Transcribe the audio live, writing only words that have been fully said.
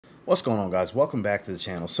What's going on, guys? Welcome back to the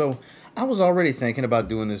channel. So I was already thinking about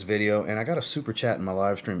doing this video, and I got a super chat in my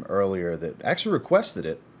live stream earlier that actually requested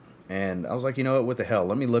it, and I was like, you know what the hell,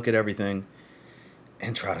 let me look at everything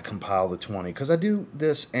and try to compile the 20, because I do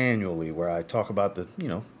this annually where I talk about the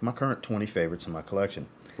my current 20 favorites in my collection.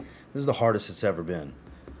 This is the hardest it's ever been.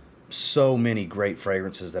 So many great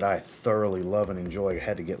fragrances that I thoroughly love and enjoy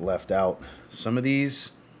had to get left out. Some of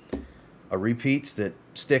these are repeats that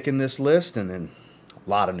stick in this list, and then a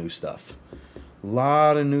lot of new stuff. A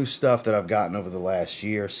lot of new stuff that I've gotten over the last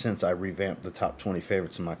year since I revamped the top 20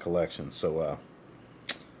 favorites in my collection. So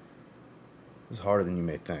it's harder than you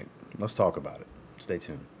may think. Let's talk about it. Stay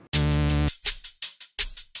tuned.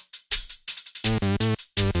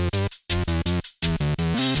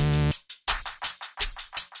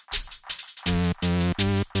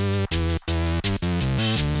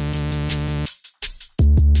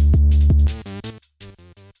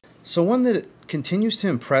 So one that continues to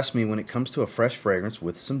impress me when it comes to a fresh fragrance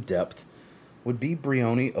with some depth would be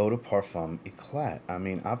Brioni Eau de Parfum Eclat. I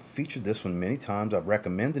mean, I've featured this one many times. I've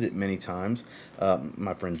recommended it many times.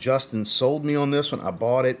 My friend Justin sold me on this one. I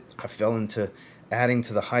bought it. I fell into adding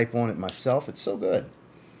to the hype on it myself. It's so good.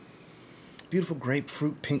 Beautiful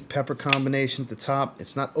grapefruit pink pepper combination at the top.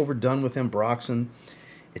 It's not overdone with ambroxan.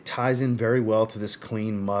 It ties in very well to this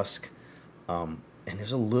clean musk. And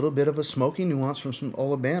there's a little bit of a smoky nuance from some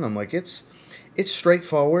Rabanne. Like it's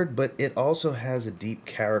straightforward, but it also has a deep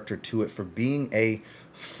character to it for being a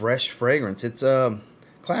fresh fragrance. It's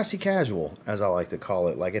classy casual, as I like to call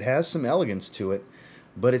it. Like, it has some elegance to it,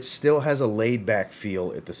 but it still has a laid-back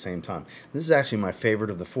feel at the same time. This is actually my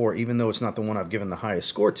favorite of the four, even though it's not the one I've given the highest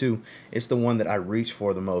score to. It's the one that I reach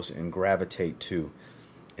for the most and gravitate to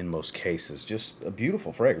in most cases. Just a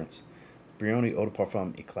beautiful fragrance. Brioni Eau de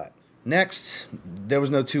Parfum Eclat. Next, there was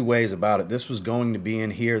no two ways about it. This was going to be in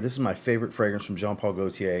here. This is my favorite fragrance from Jean Paul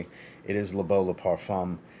Gaultier. It is Le Beau Le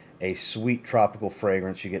Parfum, a sweet tropical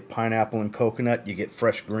fragrance. You get pineapple and coconut. You get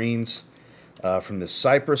fresh greens from the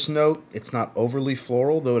cypress note. It's not overly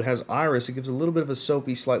floral, though it has iris. It gives a little bit of a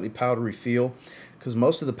soapy, slightly powdery feel, because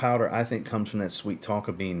most of the powder, I think, comes from that sweet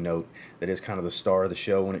tonka bean note that is kind of the star of the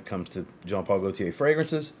show when it comes to Jean Paul Gaultier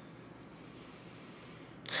fragrances.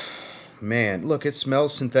 Man, look, it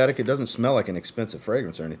smells synthetic. It doesn't smell like an expensive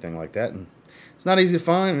fragrance or anything like that. And it's not easy to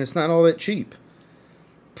find, and it's not all that cheap.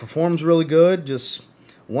 Performs really good. Just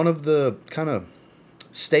one of the kind of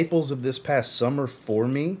staples of this past summer for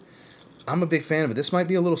me. I'm a big fan of it. This might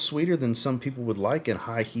be a little sweeter than some people would like in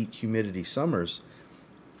high heat, humidity summers.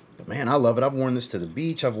 But man, I love it. I've worn this to the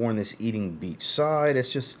beach. I've worn this eating beachside.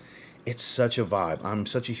 It's such a vibe. I'm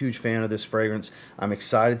such a huge fan of this fragrance. I'm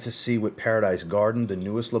excited to see what Paradise Garden, the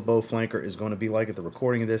newest Le Beau flanker, is going to be like at the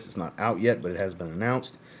recording of this. It's not out yet, but it has been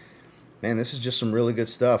announced. Man, this is just some really good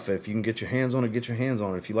stuff. If you can get your hands on it, get your hands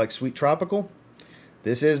on it. If you like sweet tropical,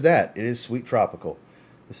 this is that. It is sweet tropical.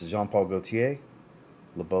 This is Jean Paul Gaultier,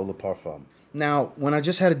 Le Beau Le Parfum. Now, when I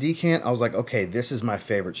just had a decant, I was like, okay, this is my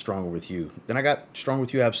favorite, Stronger With You. Then I got Stronger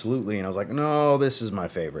With You Absolutely, and I was like, no, this is my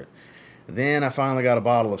favorite. Then I finally got a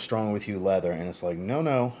bottle of Strong With You Leather, and it's like,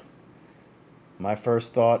 no. My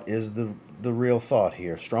first thought is the real thought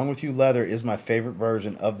here. Strong With You Leather is my favorite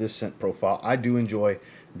version of this scent profile. I do enjoy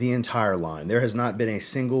the entire line. There has not been a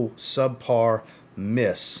single subpar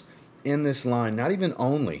miss in this line. Not even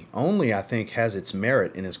Only. Only, I think, has its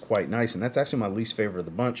merit and is quite nice, and that's actually my least favorite of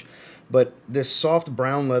the bunch. But this soft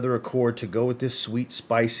brown leather accord to go with this sweet,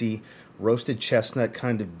 spicy, roasted chestnut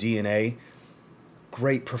kind of DNA.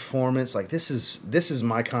 Great performance. Like, this is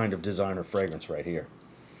my kind of designer fragrance right here.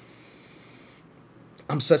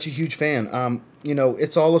 I'm such a huge fan.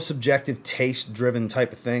 It's all a subjective, taste-driven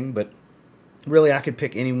type of thing, but really I could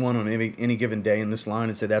pick any one on any given day in this line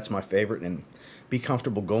and say that's my favorite and be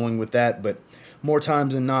comfortable going with that. But more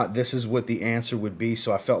times than not, this is what the answer would be.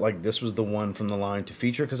 So I felt like this was the one from the line to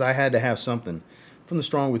feature, because I had to have something from the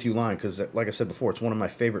Strong With You line, because like I said before, it's one of my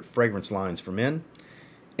favorite fragrance lines for men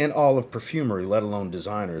and all of perfumery, let alone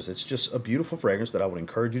designers. It's just a beautiful fragrance that I would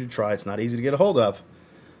encourage you to try. It's not easy to get a hold of,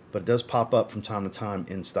 but it does pop up from time to time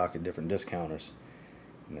in stock at different discounters.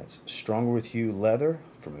 And that's Stronger With You Leather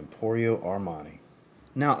from Emporio Armani.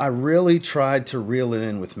 Now, I really tried to reel it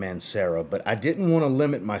in with Mancera, but I didn't want to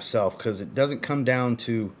limit myself, because it doesn't come down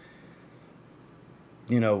to,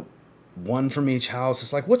 one from each house.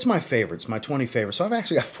 It's like, what's my favorites, my 20 favorites? So I've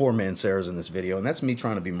actually got 4 Manceras in this video, and that's me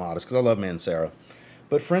trying to be modest, because I love Mancera.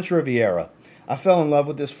 But French Riviera, I fell in love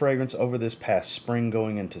with this fragrance over this past spring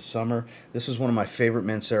going into summer. This is one of my favorite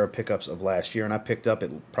Mancera pickups of last year, and I picked up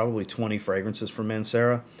probably 20 fragrances from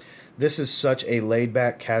Mancera. This is such a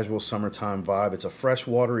laid-back, casual summertime vibe. It's a fresh,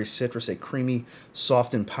 watery citrus, a creamy,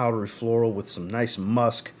 soft and powdery floral with some nice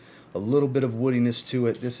musk, a little bit of woodiness to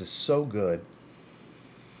it. This is so good.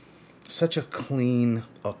 Such a clean,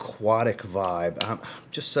 aquatic vibe. I'm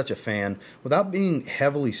just such a fan. Without being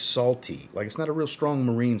heavily salty. Like, it's not a real strong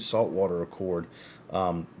marine saltwater accord,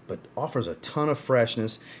 but offers a ton of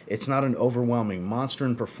freshness. It's not an overwhelming monster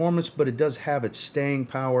in performance, but it does have its staying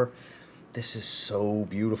power. This is so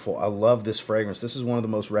beautiful. I love this fragrance. This is one of the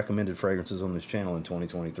most recommended fragrances on this channel in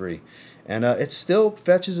 2023. And it still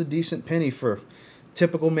fetches a decent penny for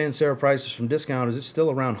typical Mancera prices from discounters. It's still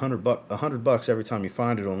around $100 every time you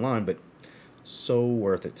find it online, but so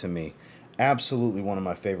worth it to me. Absolutely one of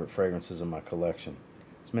my favorite fragrances in my collection.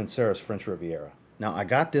 It's Mancera's French Riviera. Now, I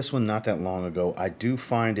got this one not that long ago. I do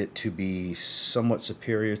find it to be somewhat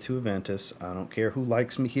superior to Aventus. I don't care who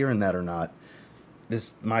likes me hearing that or not.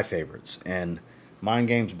 This is my favorites, and Mind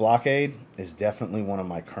Games Blockade is definitely one of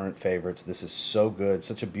my current favorites. This is so good.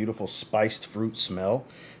 Such a beautiful spiced fruit smell.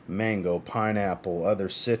 Mango, pineapple, other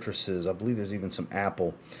citruses. I believe there's even some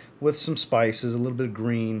apple with some spices, a little bit of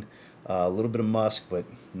green, a little bit of musk, but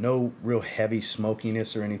no real heavy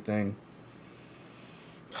smokiness or anything.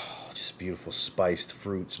 Oh, just beautiful spiced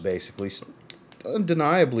fruits, basically.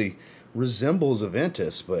 Undeniably resembles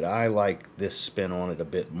Aventus, but I like this spin on it a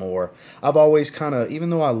bit more. I've always kind of, even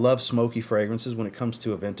though I love smoky fragrances when it comes to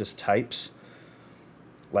Aventus types,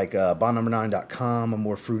 like BondNumber9.com, a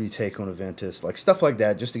more fruity take on Aventus, like stuff like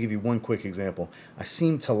that, just to give you one quick example, I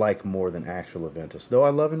seem to like more than actual Aventus, though I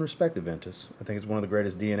love and respect Aventus. I think it's one of the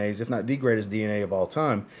greatest DNAs, if not the greatest DNA of all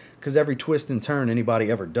time, because every twist and turn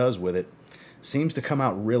anybody ever does with it seems to come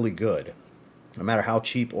out really good, no matter how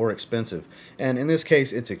cheap or expensive. And in this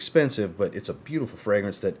case, it's expensive, but it's a beautiful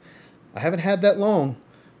fragrance that I haven't had that long,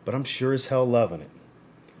 but I'm sure as hell loving it.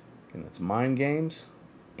 And that's Mind Games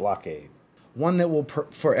Blockade. One that will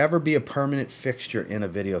forever be a permanent fixture in a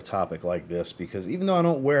video topic like this, because even though I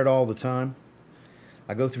don't wear it all the time,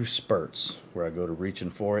 I go through spurts where I go to reaching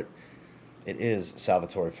for it. It is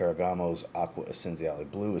Salvatore Ferragamo's Aqua Essenziale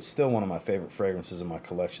Blue. It's still one of my favorite fragrances in my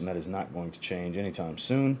collection. That is not going to change anytime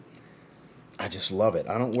soon. I just love it.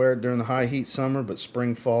 I don't wear it during the high heat summer, but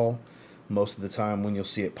spring, fall, most of the time when you'll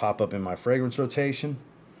see it pop up in my fragrance rotation.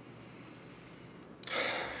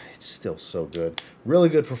 It's still so good. Really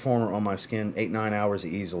good performer on my skin. 8-9 hours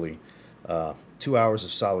easily. 2 hours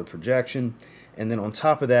of solid projection. And then on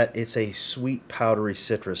top of that, it's a sweet, powdery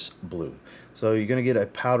citrus blue. So you're going to get a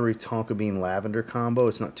powdery tonka bean lavender combo.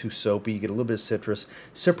 It's not too soapy. You get a little bit of citrus.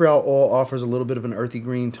 Cypriol oil offers a little bit of an earthy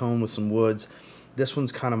green tone with some woods. This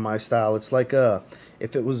one's kind of my style. It's like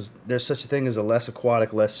if it was, there's such a thing as a less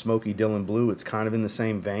aquatic, less smoky Dylan Blue. It's kind of in the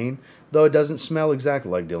same vein, though it doesn't smell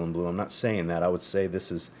exactly like Dylan Blue. I'm not saying that. I would say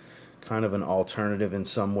this is kind of an alternative in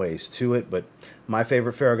some ways to it, but my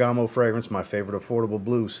favorite Ferragamo fragrance, my favorite affordable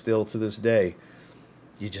blue still to this day.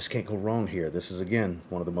 You just can't go wrong here. This is, again,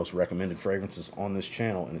 one of the most recommended fragrances on this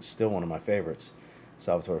channel, and it's still one of my favorites.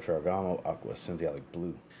 Salvatore Ferragamo Aqua Essenziale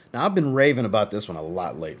Blue. Now, I've been raving about this one a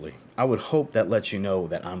lot lately. I would hope that lets you know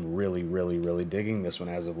that I'm really, really, really digging this one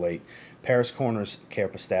as of late. Paris Corner's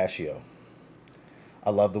Khair Pistachio. I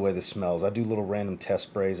love the way this smells. I do little random test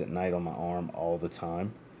sprays at night on my arm all the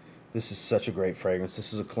time. This is such a great fragrance.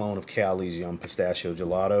 This is a clone of Khair's Yum Pistachio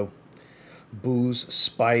Gelato. Booze,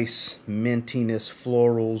 spice, mintiness,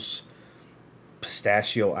 florals,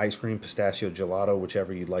 pistachio ice cream, pistachio gelato,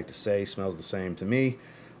 whichever you'd like to say. Smells the same to me.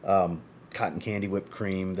 Cotton candy, whipped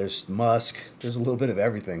cream, there's musk, there's a little bit of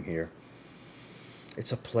everything here.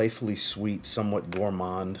 It's a playfully sweet, somewhat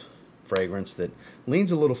gourmand fragrance that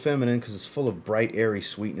leans a little feminine because it's full of bright, airy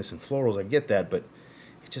sweetness and florals. I get that, but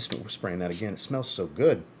it just, we're spraying that again. It smells so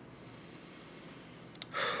good.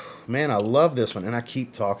 Man, I love this one, and I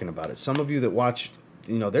keep talking about it. Some of you that watch,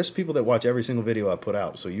 you know, there's people that watch every single video I put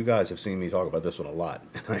out, so you guys have seen me talk about this one a lot,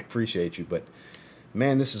 and I appreciate you, but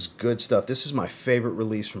man, this is good stuff. This is my favorite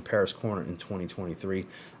release from Paris Corner in 2023.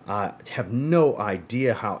 I have no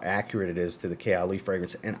idea how accurate it is to the Khair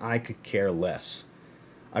fragrance, and I could care less.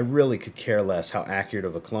 I really could care less how accurate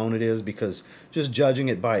of a clone it is, because just judging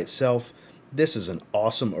it by itself, this is an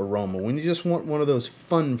awesome aroma. When you just want one of those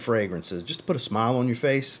fun fragrances, just to put a smile on your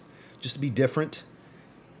face, just to be different,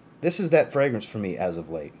 this is that fragrance for me as of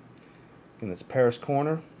late. And it's Paris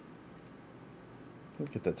Corner.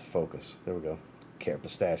 Let's get that to focus. There we go. Khair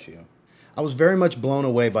Pistachio. I was very much blown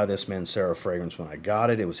away by this Mancera fragrance when I got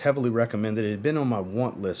it. It was heavily recommended. It had been on my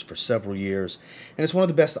want list for several years, and it's one of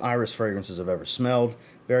the best iris fragrances I've ever smelled.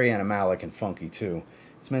 Very animalic and funky too.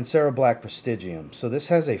 It's Mancera Black Prestigium. So this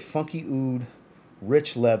has a funky oud,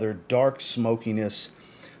 rich leather, dark smokiness,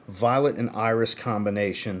 violet and iris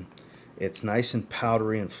combination. It's nice and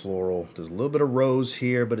powdery and floral. There's a little bit of rose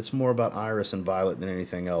here, but it's more about iris and violet than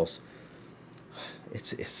anything else.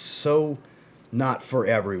 It's so not for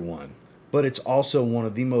everyone, but it's also one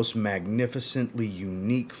of the most magnificently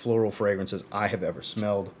unique floral fragrances I have ever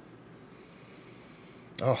smelled.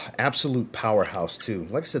 Oh, absolute powerhouse too.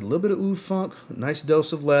 Like I said, a little bit of oud funk, nice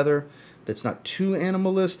dose of leather. That's not too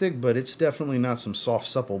animalistic, but it's definitely not some soft,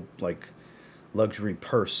 supple, like luxury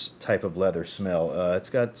purse type of leather smell.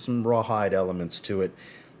 It's got some rawhide elements to it.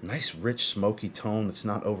 Nice, rich, smoky tone. It's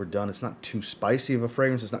not overdone. It's not too spicy of a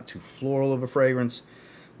fragrance. It's not too floral of a fragrance.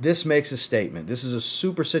 This makes a statement. This is a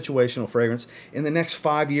super situational fragrance. In the next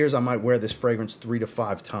 5 years, I might wear this fragrance 3 to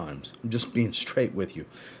 5 times. I'm just being straight with you.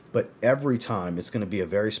 But every time, it's going to be a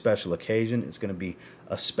very special occasion. It's going to be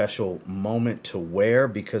a special moment to wear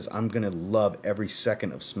because I'm going to love every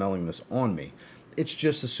second of smelling this on me. It's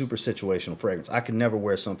just a super situational fragrance. I could never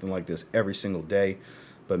wear something like this every single day.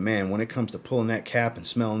 But man, when it comes to pulling that cap and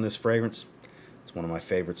smelling this fragrance, it's one of my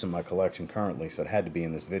favorites in my collection currently, so it had to be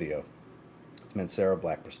in this video. It's Mancera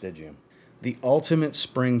Black Prestigium. The ultimate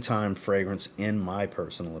springtime fragrance, in my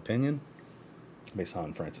personal opinion, based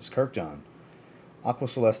on Francis Kirkjohn. Aqua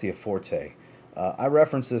Celestia Forte. I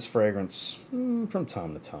reference this fragrance from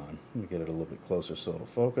time to time. Let me get it a little bit closer so it'll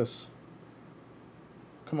focus.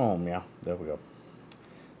 Come on, yeah, there we go.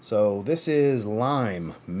 So this is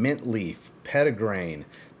lime, mint leaf, petitgrain,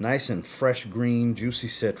 nice and fresh green, juicy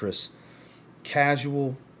citrus,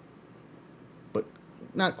 casual, but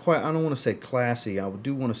not quite, I don't want to say classy, I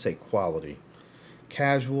do want to say quality.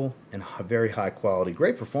 Casual and very high quality.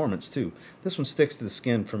 Great performance too. This one sticks to the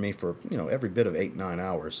skin for me for, you know, every bit of 8-9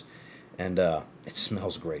 hours. And it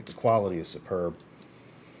smells great. The quality is superb.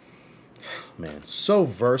 Man, so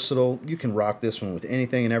versatile. You can rock this one with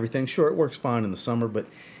anything and everything. Sure, it works fine in the summer, but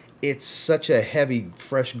it's such a heavy,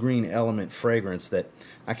 fresh green element fragrance that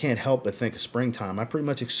I can't help but think of springtime. I pretty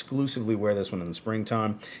much exclusively wear this one in the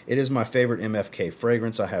springtime. It is my favorite MFK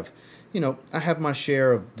fragrance. I have, you know, I have my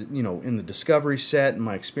share of, you know, in the Discovery set and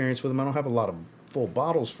my experience with them. I don't have a lot of full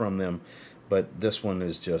bottles from them, but this one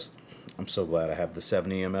is just, I'm so glad I have the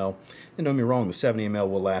 70 ml. And don't get me wrong, the 70 ml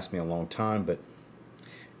will last me a long time, but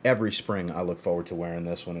every spring I look forward to wearing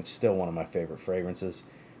this one. It's still one of my favorite fragrances.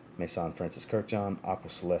 Maison Francis Kirkjohn, Aqua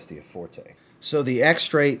Celestia Forte. So the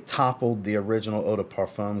Extrait toppled the original Eau de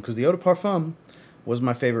Parfum because the Eau de Parfum was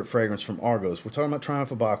my favorite fragrance from Agros. We're talking about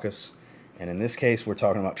Triumph of Bacchus, and in this case, we're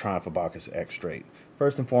talking about Triumph of Bacchus Extrait.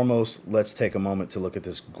 First and foremost, let's take a moment to look at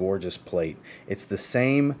this gorgeous plate. It's the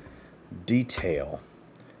same detail,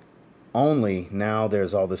 only now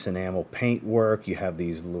there's all this enamel paint work. You have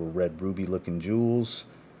these little red ruby looking jewels.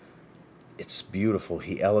 It's beautiful.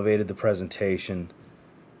 He elevated the presentation.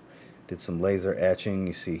 Did some laser etching.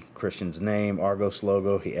 You see Christian's name, Argos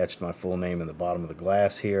logo. He etched my full name in the bottom of the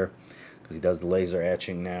glass here because he does the laser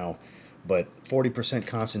etching now. But 40%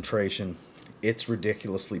 concentration. It's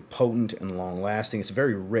ridiculously potent and long-lasting. It's a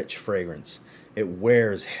very rich fragrance. It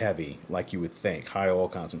wears heavy, like you would think. High oil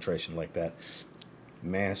concentration like that.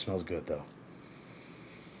 Man, it smells good, though.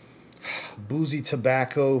 Boozy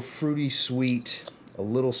tobacco, fruity sweet, a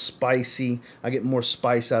little spicy. I get more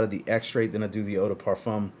spice out of the Extrait than I do the Eau de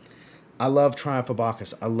Parfum. I love Triumph of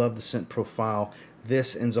Bacchus. I love the scent profile.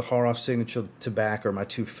 This and Zaharoff Signature Tobacco are my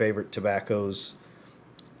two favorite tobaccos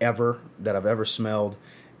ever that I've ever smelled.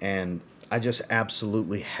 And I just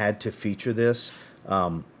absolutely had to feature this.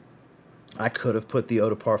 I could have put the Eau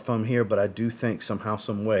de Parfum here, but I do think somehow,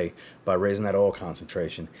 some way, by raising that oil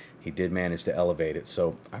concentration, he did manage to elevate it.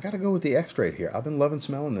 So I got to go with the Extrait here. I've been loving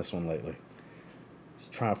smelling this one lately.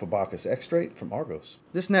 Triumph of Bacchus Extrait from Argos.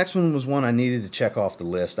 This next one was one I needed to check off the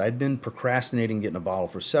list. I'd been procrastinating getting a bottle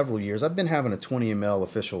for several years. I've been having a 20 ml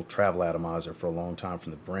official travel atomizer for a long time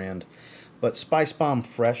from the brand. But Spicebomb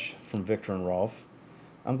Fresh from Viktor and Rolf.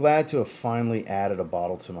 I'm glad to have finally added a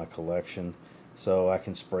bottle to my collection so I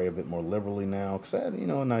can spray a bit more liberally now because I had, you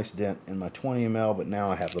know, a nice dent in my 20 ml, but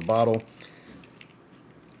now I have the bottle.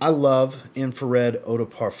 I love Infrared Eau de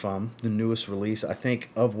Parfum, the newest release. I think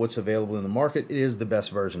of what's available in the market, it is the best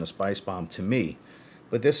version of Spicebomb to me.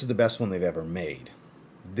 But this is the best one they've ever made.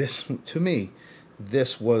 This, to me,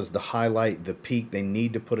 this was the highlight, the peak. They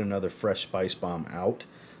need to put another fresh Spicebomb out.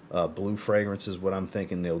 Blue fragrance is what I'm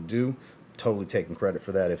thinking they'll do. Totally taking credit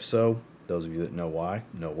for that if so. Those of you that know why,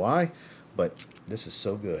 know why. But this is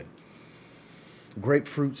so good.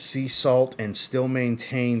 Grapefruit, sea salt, and still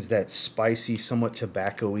maintains that spicy, somewhat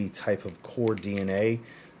tobacco-y type of core DNA.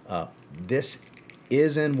 This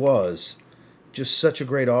is and was just such a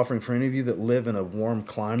great offering for any of you that live in a warm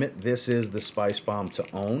climate. This is the Spicebomb to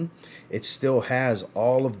own. It still has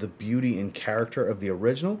all of the beauty and character of the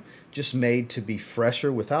original, just made to be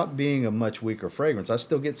fresher without being a much weaker fragrance. I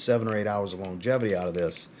still get 7 or 8 hours of longevity out of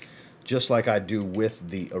this. just like I do with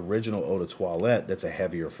the original Eau de Toilette that's a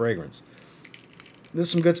heavier fragrance. This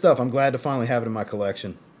is some good stuff. I'm glad to finally have it in my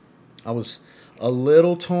collection. I was a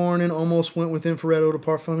little torn and almost went with Infrared Eau de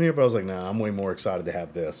Parfum here, but I was like, nah, I'm way more excited to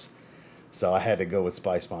have this. So I had to go with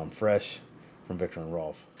Spicebomb Fresh from Viktor and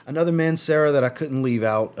Rolf. Another Mancera that I couldn't leave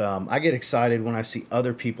out. I get excited when I see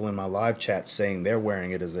other people in my live chat saying they're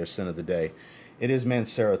wearing it as their scent of the day. It is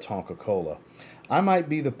Mancera Tonka Cola. I might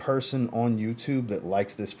be the person on YouTube that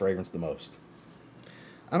likes this fragrance the most.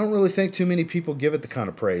 I don't really think too many people give it the kind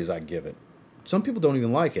of praise I give it. Some people don't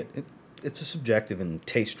even like it. It's a subjective and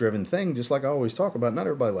taste-driven thing, just like I always talk about. Not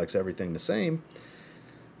everybody likes everything the same.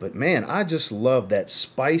 But man, I just love that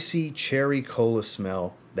spicy cherry cola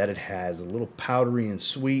smell that it has. A little powdery and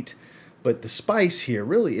sweet. But the spice here,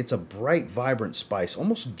 really, it's a bright, vibrant spice.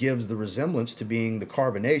 Almost gives the resemblance to being the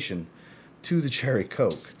carbonation to the cherry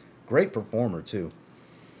Coke. Great performer, too.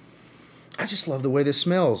 I just love the way this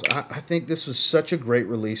smells. I think this was such a great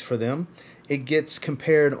release for them. It gets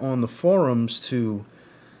compared on the forums to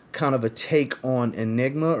kind of a take on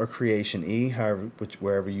Enigma or Creation E,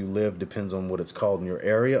 wherever you live depends on what it's called in your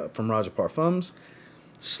area, from Roja Parfums.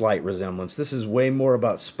 Slight resemblance. This is way more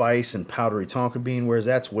about spice and powdery tonka bean, whereas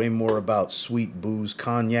that's way more about sweet booze,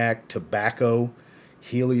 cognac, tobacco,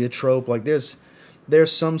 heliotrope. Like there's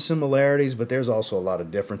some similarities, but there's also a lot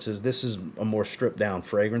of differences. This is a more stripped down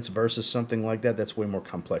fragrance versus something like that that's way more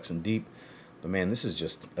complex and deep. But man, this is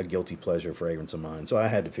just a guilty pleasure fragrance of mine, so I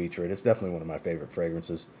had to feature it. It's definitely one of my favorite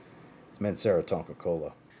fragrances. It's Mancera Tonka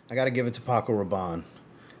Cola. I got to give it to Paco Rabanne.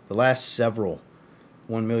 The last several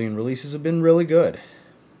 1 million releases have been really good.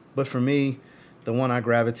 But for me, the one I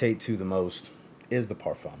gravitate to the most is the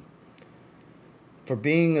Parfum. For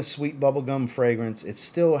being a sweet bubblegum fragrance, it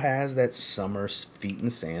still has that summer feet in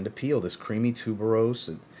the sand appeal. This creamy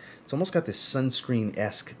tuberose. It's almost got this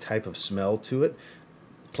sunscreen-esque type of smell to it.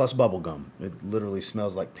 Plus bubblegum. It literally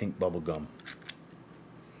smells like pink bubblegum.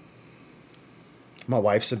 My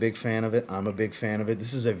wife's a big fan of it. I'm a big fan of it.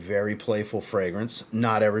 This is a very playful fragrance.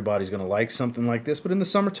 Not everybody's going to like something like this, but in the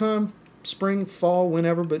summertime, spring, fall,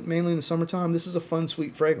 whenever, but mainly in the summertime, this is a fun,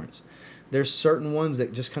 sweet fragrance. There's certain ones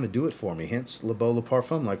that just kind of do it for me, hence Le Beau Le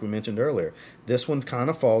Parfum, like we mentioned earlier. This one kind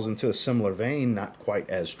of falls into a similar vein, not quite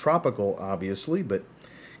as tropical, obviously, but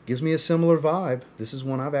gives me a similar vibe. This is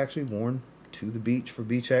one I've actually worn to the beach for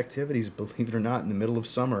beach activities, believe it or not, in the middle of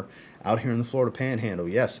summer, out here in the Florida Panhandle.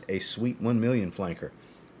 Yes, a sweet 1 million flanker.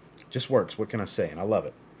 Just works, what can I say, and I love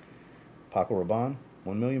it. Paco Rabanne,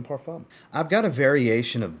 1 million Parfum. I've got a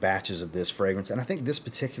variation of batches of this fragrance, and I think this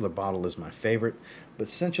particular bottle is my favorite, but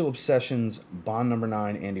SCENTual Obsessions Bond No.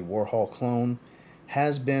 9 Andy Warhol clone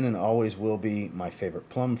has been and always will be my favorite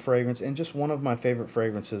plum fragrance, and just one of my favorite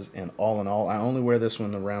fragrances in all. I only wear this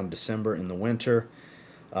one around December in the winter.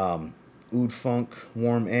 Oud funk,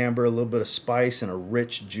 warm amber, a little bit of spice, and a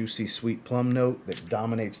rich, juicy, sweet plum note that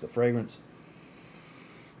dominates the fragrance.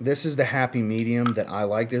 This is the happy medium that I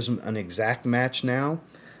like. There's an exact match now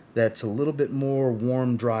that's a little bit more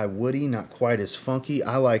warm, dry, woody, not quite as funky.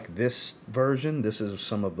 I like this version. This is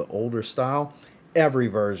some of the older style. Every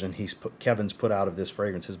version Kevin's put out of this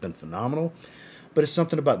fragrance has been phenomenal, but it's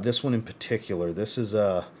something about this one in particular. This is,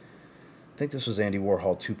 I think this was Andy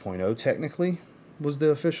Warhol 2.0 technically, was the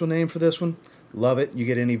official name for this one. Love it. You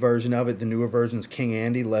get any version of it. The newer version's King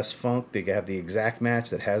Andy, less funk. They have the exact match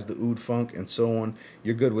that has the oud funk and so on.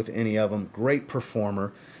 You're good with any of them. Great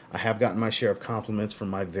performer. I have gotten my share of compliments from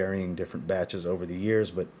my varying different batches over the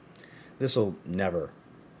years, but this will never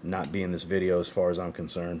not be in this video as far as I'm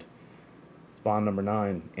concerned. It's Bond No.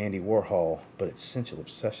 9, Andy Warhol, but it's SCENTual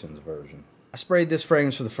Obsessions version. I sprayed this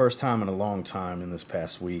fragrance for the first time in a long time in this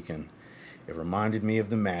past week, and it reminded me of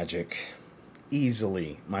the magic.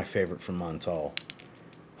 Easily my favorite from Montale,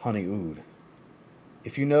 Honey Oud.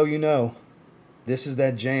 If you know, you know. This is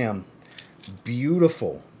that jam.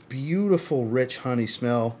 Beautiful, beautiful rich honey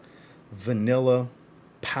smell. Vanilla,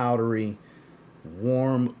 powdery,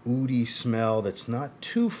 warm, oudy smell that's not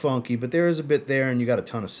too funky, but there is a bit there, and you got a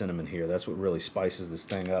ton of cinnamon here. That's what really spices this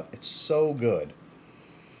thing up. It's so good.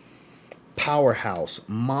 Powerhouse,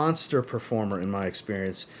 monster performer in my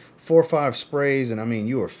experience. 4 or 5 sprays, and I mean,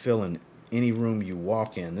 you are filling any room you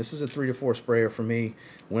walk in. This is a 3 to 4 sprayer for me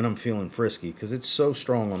when I'm feeling frisky because it's so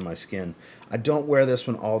strong on my skin. I don't wear this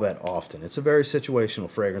one all that often. It's a very situational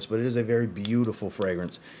fragrance, but it is a very beautiful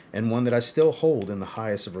fragrance and one that I still hold in the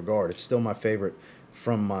highest of regard. It's still my favorite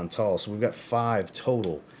from Montale. So we've got 5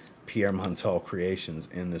 total Pierre Montale creations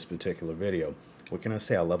in this particular video. What can I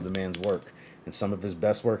say? I love the man's work, and some of his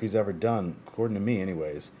best work he's ever done, according to me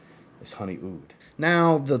anyways, is Honey Oud.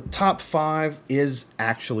 Now, the top 5 is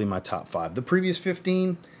actually my top 5. The previous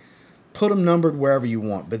 15, put them numbered wherever you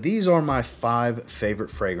want. But these are my 5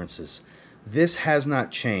 favorite fragrances. This has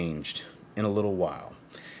not changed in a little while.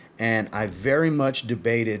 And I very much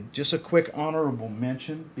debated, just a quick honorable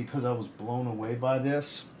mention, because I was blown away by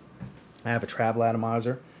this. I have a travel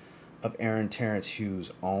atomizer of Aaron Terrence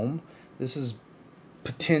Hughes Homme. This is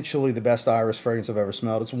potentially the best iris fragrance I've ever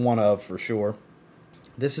smelled. It's one of, for sure.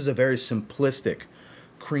 This is a very simplistic,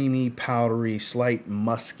 creamy, powdery, slight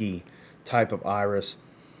musky type of iris.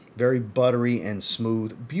 Very buttery and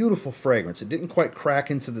smooth. Beautiful fragrance. It didn't quite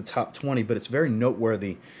crack into the top 20, but it's very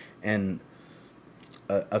noteworthy and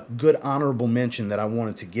a good honorable mention that I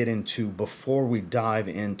wanted to get into before we dive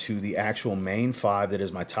into the actual main 5 that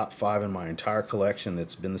is my top 5 in my entire collection.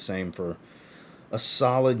 That's been the same for a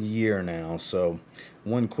solid year now. So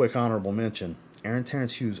one quick honorable mention. Aaron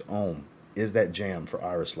Terrence Hughes Homme is that jam for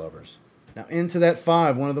iris lovers. Now into that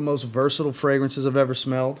 5, one of the most versatile fragrances I've ever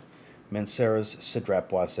smelled. Mancera's Cedrat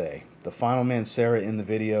Boise. The final Mancera in the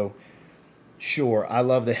video. Sure, I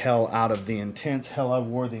love the hell out of the Intense. Hell, I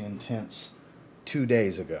wore the Intense 2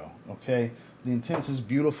 days ago, okay? The Intense is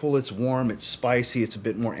beautiful, it's warm, it's spicy, it's a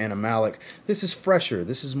bit more animalic. This is fresher,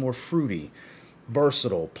 this is more fruity,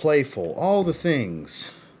 versatile, playful, all the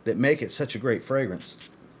things that make it such a great fragrance.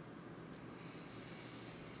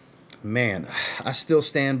 Man, I still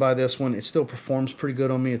stand by this one. It still performs pretty good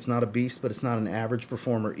on me. It's not a beast, but it's not an average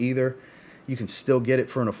performer either. You can still get it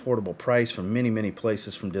for an affordable price from many, many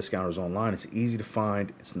places, from discounters online. It's easy to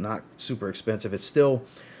find. It's not super expensive. It's still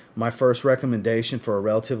my first recommendation for a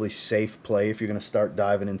relatively safe play if you're going to start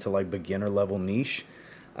diving into like beginner level niche.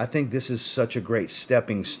 I think this is such a great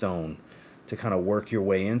stepping stone to kind of work your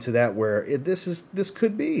way into that, where this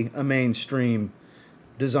could be a mainstream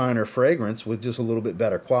designer fragrance with just a little bit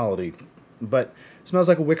better quality. But it smells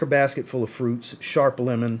like a wicker basket full of fruits, sharp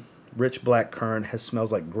lemon, rich black currant,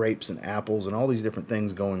 smells like grapes and apples and all these different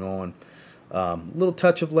things going on. Little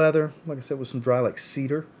touch of leather, like I said, with some dry like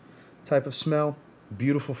cedar type of smell.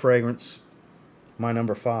 Beautiful fragrance. My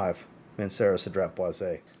number 5, Mancera Cedrat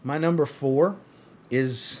Boise. My number 4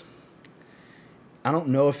 is, I don't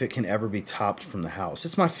know if it can ever be topped from the house.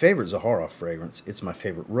 It's my favorite Zaharoff fragrance. It's my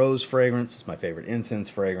favorite rose fragrance. It's my favorite incense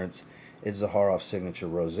fragrance. It's Zaharoff's signature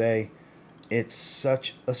rosé. It's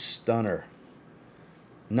such a stunner.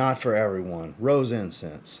 Not for everyone. Rose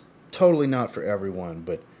incense. Totally not for everyone.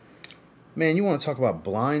 But man, you want to talk about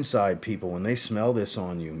blindside people when they smell this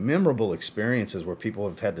on you. Memorable experiences where people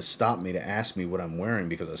have had to stop me to ask me what I'm wearing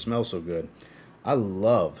because I smell so good. I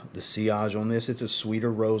love the sillage on this. It's a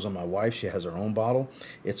sweeter rose on my wife. She has her own bottle.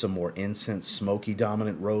 It's a more incense, smoky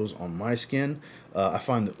dominant rose on my skin. I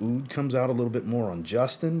find the oud comes out a little bit more on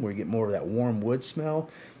Justin, where you get more of that warm wood smell.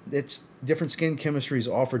 It's different skin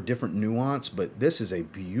chemistries offer different nuance, but this is a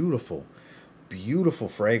beautiful, beautiful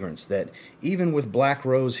fragrance that even with black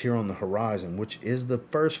rose here on the horizon, which is the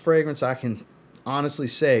first fragrance I can honestly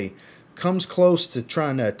say comes close to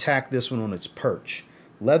trying to attack this one on its perch.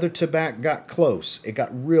 Leather Tobacco got close. It got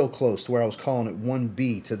real close to where I was calling it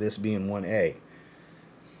 1B to this being 1A.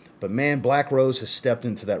 But man, Black Rose has stepped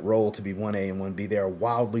into that role to be 1A and 1B. They are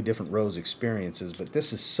wildly different rose experiences, but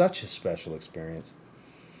this is such a special experience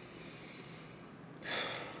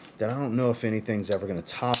that I don't know if anything's ever going to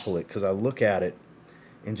topple it, because I look at it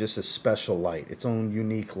in just a special light, its own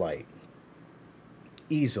unique light.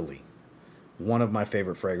 Easily one of my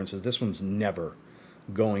favorite fragrances. This one's never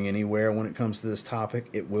going anywhere when it comes to this topic.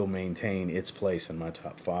 It will maintain its place in my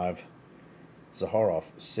top 5. Zaharoff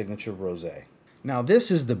Signature Rosé. Now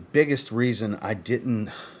this is the biggest reason I didn't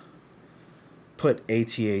put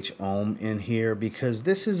ATH Homme in here, because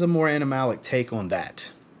this is a more animalic take on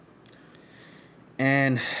that.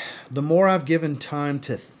 And the more I've given time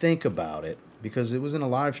to think about it, because it was in a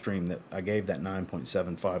live stream that I gave that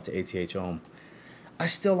 9.75 to ATH Homme, I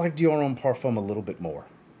still like Dior Homme Parfum a little bit more.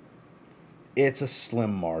 It's a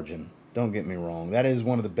slim margin. Don't get me wrong. That is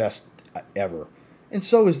one of the best ever. And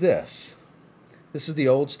so is this. This is the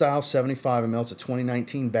old style 75 ml. It's a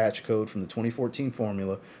 2019 batch code from the 2014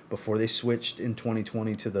 formula before they switched in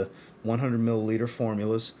 2020 to the 100 milliliter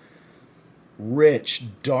formulas.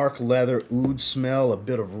 Rich, dark leather, oud smell, a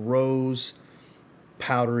bit of rose,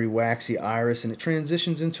 powdery, waxy iris, and it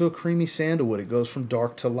transitions into a creamy sandalwood. It goes from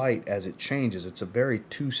dark to light as it changes. It's a very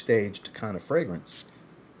two-staged kind of fragrance.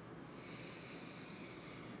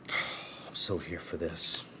 I'm so here for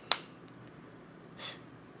this.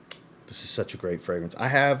 This is such a great fragrance. I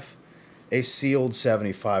have a sealed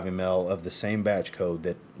 75 ml of the same batch code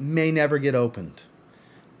that may never get opened,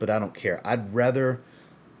 but I don't care. I'd rather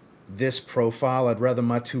this profile, I'd rather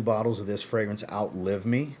my 2 bottles of this fragrance outlive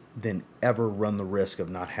me than ever run the risk of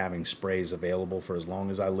not having sprays available for as long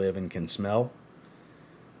as I live and can smell.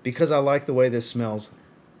 because I like the way this smells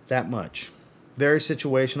that much. Very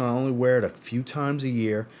situational. I only wear it a few times a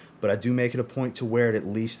year, but I do make it a point to wear it at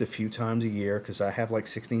least a few times a year because I have like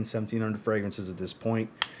 1,700 fragrances at this point.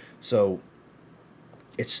 So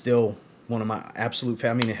it's still one of my absolute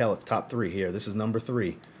favorite. I mean, hell, it's top 3 here. This is number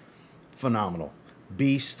 3. Phenomenal.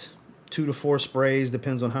 Beast, 2 to 4 sprays,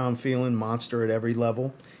 depends on how I'm feeling. Monster at every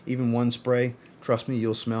level. Even 1 spray. Trust me,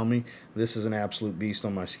 you'll smell me. This is an absolute beast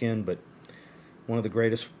on my skin, but one of the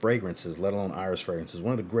greatest fragrances, let alone iris fragrances,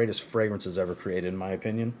 one of the greatest fragrances ever created, in my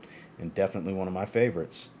opinion, and definitely one of my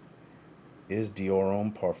favorites, is Dior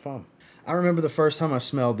Homme Parfum. I remember the first time I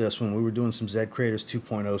smelled this when we were doing some Z Creators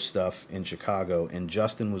 2.0 stuff in Chicago, and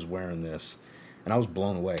Justin was wearing this, and I was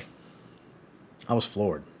blown away. I was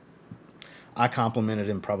floored. I complimented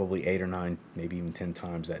him probably 8 or 9, maybe even 10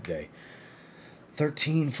 times that day.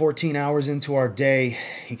 13, 14 hours into our day,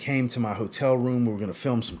 he came to my hotel room. We were going to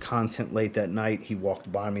film some content late that night. He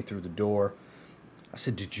walked by me through the door. I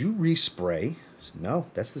said, "Did you respray?" He said, "No,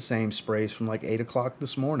 that's the same sprays from like 8 o'clock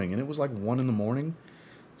this morning." And it was like 1 in the morning.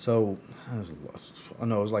 So, it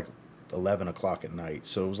was like 11 o'clock at night.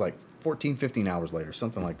 So it was like 14, 15 hours later,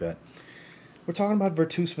 something like that. We're talking about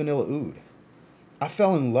Vertus Vanilla Oud. I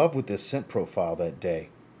fell in love with this scent profile that day.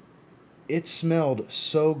 It smelled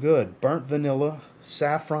so good. Burnt vanilla,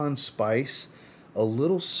 saffron spice, a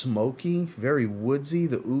little smoky, very woodsy.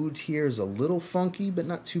 The oud here is a little funky, but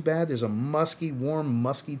not too bad. There's a musky, warm,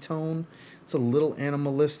 musky tone. It's a little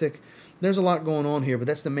animalistic. There's a lot going on here, but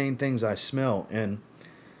that's the main things I smell. And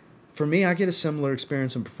for me, I get a similar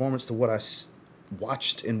experience and performance to what I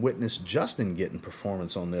watched and witnessed Justin get in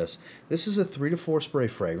performance on this. This is a 3 to 4 spray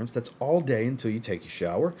fragrance. That's all day until you take your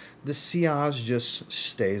shower. The sillage just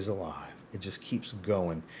stays alive. It just keeps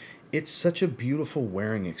going. It's such a beautiful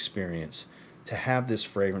wearing experience to have this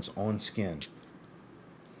fragrance on skin.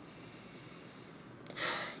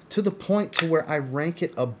 To the point to where I rank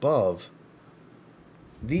it above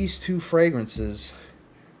these 2 fragrances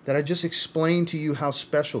that I just explained to you how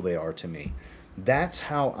special they are to me. That's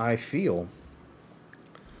how I feel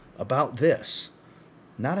about this.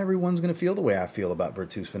 Not everyone's going to feel the way I feel about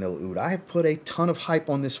Vertus Vanilla Oud. I have put a ton of hype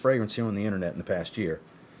on this fragrance here on the internet in the past year.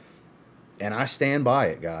 And I stand by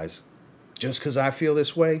it, guys. Just because I feel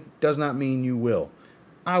this way does not mean you will.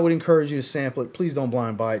 I would encourage you to sample it. Please don't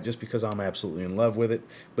blind buy it just because I'm absolutely in love with it.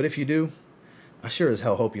 But if you do, I sure as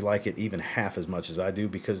hell hope you like it even half as much as I do,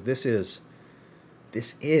 because this is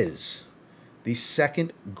the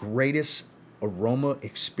second greatest aroma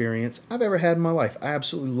experience I've ever had in my life. I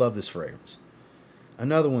absolutely love this fragrance.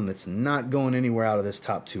 Another one that's not going anywhere out of this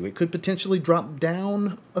top 2. It could potentially drop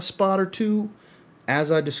down a spot or 2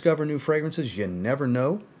 as I discover new fragrances. You never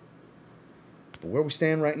know. But where we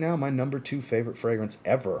stand right now, my number 2 favorite fragrance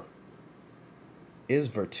ever is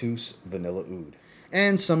Vertus Vanilla Oud.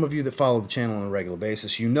 And some of you that follow the channel on a regular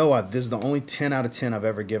basis, you know this is the only 10 out of 10 I've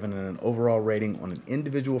ever given an overall rating on an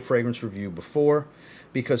individual fragrance review before.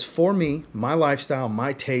 Because for me, my lifestyle,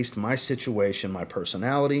 my taste, my situation, my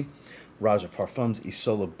personality, Roja Parfums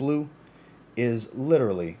Isola Blue is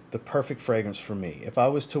literally the perfect fragrance for me. If I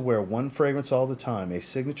was to wear one fragrance all the time, a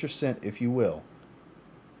signature scent, if you will,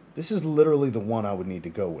 this is literally the one I would need to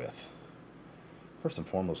go with. First and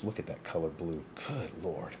foremost, look at that color blue. Good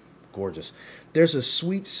Lord. Gorgeous. There's a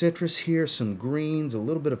sweet citrus here, some greens, a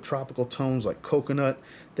little bit of tropical tones like coconut.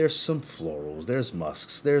 There's some florals, there's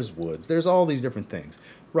musks, there's woods, there's all these different things.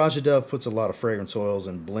 Raja Dove puts a lot of fragrance oils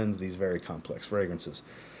and blends these very complex fragrances.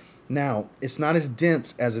 Now, it's not as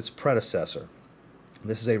dense as its predecessor.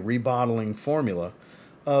 This is a rebottling formula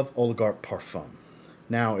of Oligarch Parfum.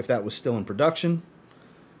 Now, if that was still in production,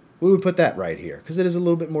 we would put that right here, because it is a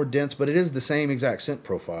little bit more dense, but it is the same exact scent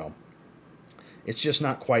profile. It's just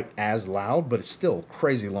not quite as loud, but it's still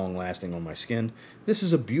crazy long lasting on my skin. This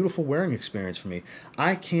is a beautiful wearing experience for me.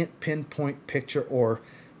 I can't pinpoint, picture, or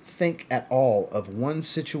think at all of one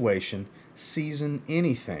situation, season,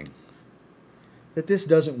 anything that this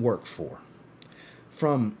doesn't work for.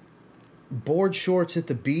 From board shorts at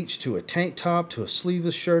the beach to a tank top to a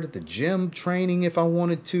sleeveless shirt at the gym, training if I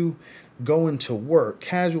wanted to, going to work,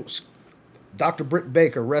 casual, Dr. Britt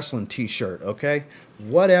Baker wrestling t-shirt, okay?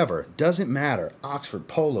 Whatever, doesn't matter. Oxford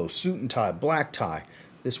polo, suit and tie, black tie,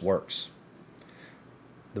 this works.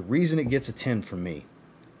 The reason it gets a 10 from me: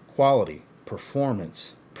 quality,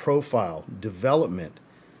 performance, profile, development,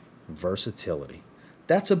 versatility.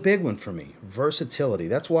 That's a big one for me, versatility.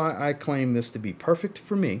 That's why I claim this to be perfect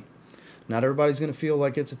for me. Not everybody's going to feel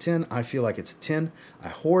like it's a 10. I feel like it's a 10. I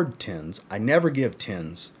hoard 10s. I never give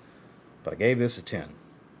 10s, but I gave this a 10.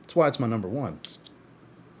 That's why it's my number 1.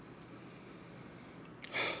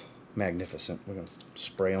 Magnificent. We're going to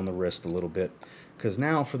spray on the wrist a little bit. because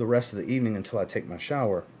now for the rest of the evening until I take my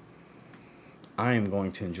shower, I am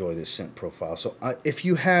going to enjoy this scent profile. So if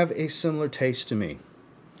you have a similar taste to me,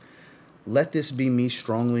 let this be me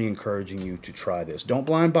strongly encouraging you to try this. Don't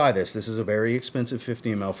blind buy this. This is a very expensive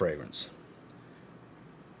 50 ml fragrance.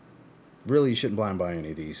 Really, you shouldn't blind buy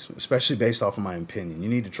any of these, especially based off of my opinion. You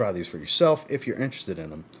need to try these for yourself if you're interested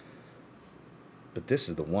in them. But this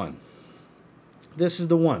is the one. This is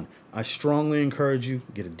the one. I strongly encourage you,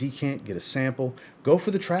 get a decant, get a sample. Go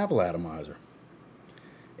for the travel atomizer.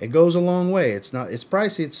 It goes a long way. It's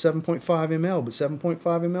pricey. It's 7.5 ml, but 7.5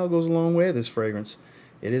 ml goes a long way of this fragrance.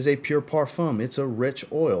 It is a pure parfum. It's a rich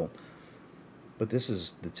oil. But this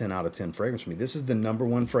is the 10 out of 10 fragrance for me. This is the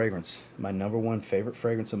 #1 fragrance. My #1 favorite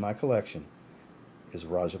fragrance in my collection is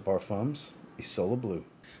Roja Parfums Isola Blue.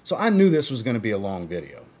 So I knew this was going to be a long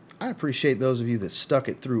video. I appreciate those of you that stuck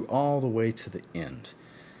it through all the way to the end.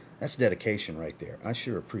 That's dedication right there. I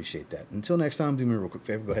sure appreciate that. Until next time, do me a real quick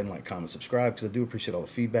favor. Go ahead and like, comment, subscribe, because I do appreciate all the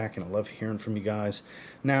feedback, and I love hearing from you guys.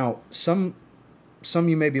 Now, some of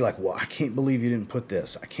you may be like, well, I can't believe you didn't put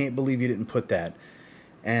this. I can't believe you didn't put that.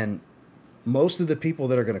 And most of the people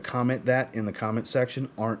that are going to comment that in the comment section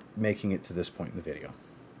aren't making it to this point in the video.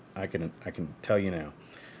 I can tell you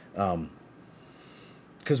now.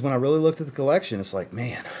 Because when I really looked at the collection, it's like,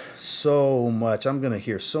 man, so much. I'm going to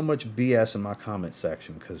hear so much BS in my comment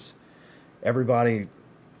section because everybody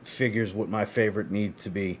figures what my favorite needs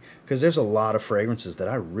to be. Because there's a lot of fragrances that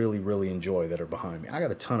I really, really enjoy that are behind me. I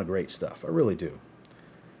got a ton of great stuff. I really do.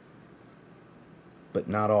 But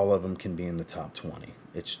not all of them can be in the top 20.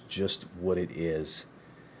 It's just what it is.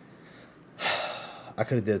 I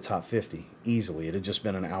could have did a top 50 easily. It had just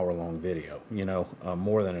been an hour-long video, you know,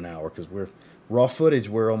 more than an hour, because we're raw footage.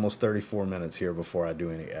 We're almost 34 minutes here before I do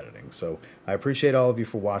any editing. So I appreciate all of you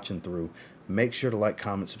for watching through. Make sure to like,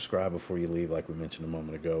 comment, subscribe before you leave, like we mentioned a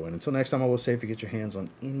moment ago. And until next time, I will say, if you get your hands on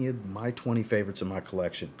any of my 20 favorites in my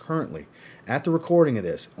collection currently, at the recording of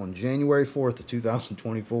this on January 4th of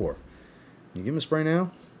 2024, you give me a spray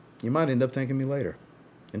now, you might end up thanking me later.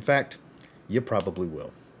 In fact, you probably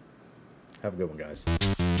will. Have a good one, guys.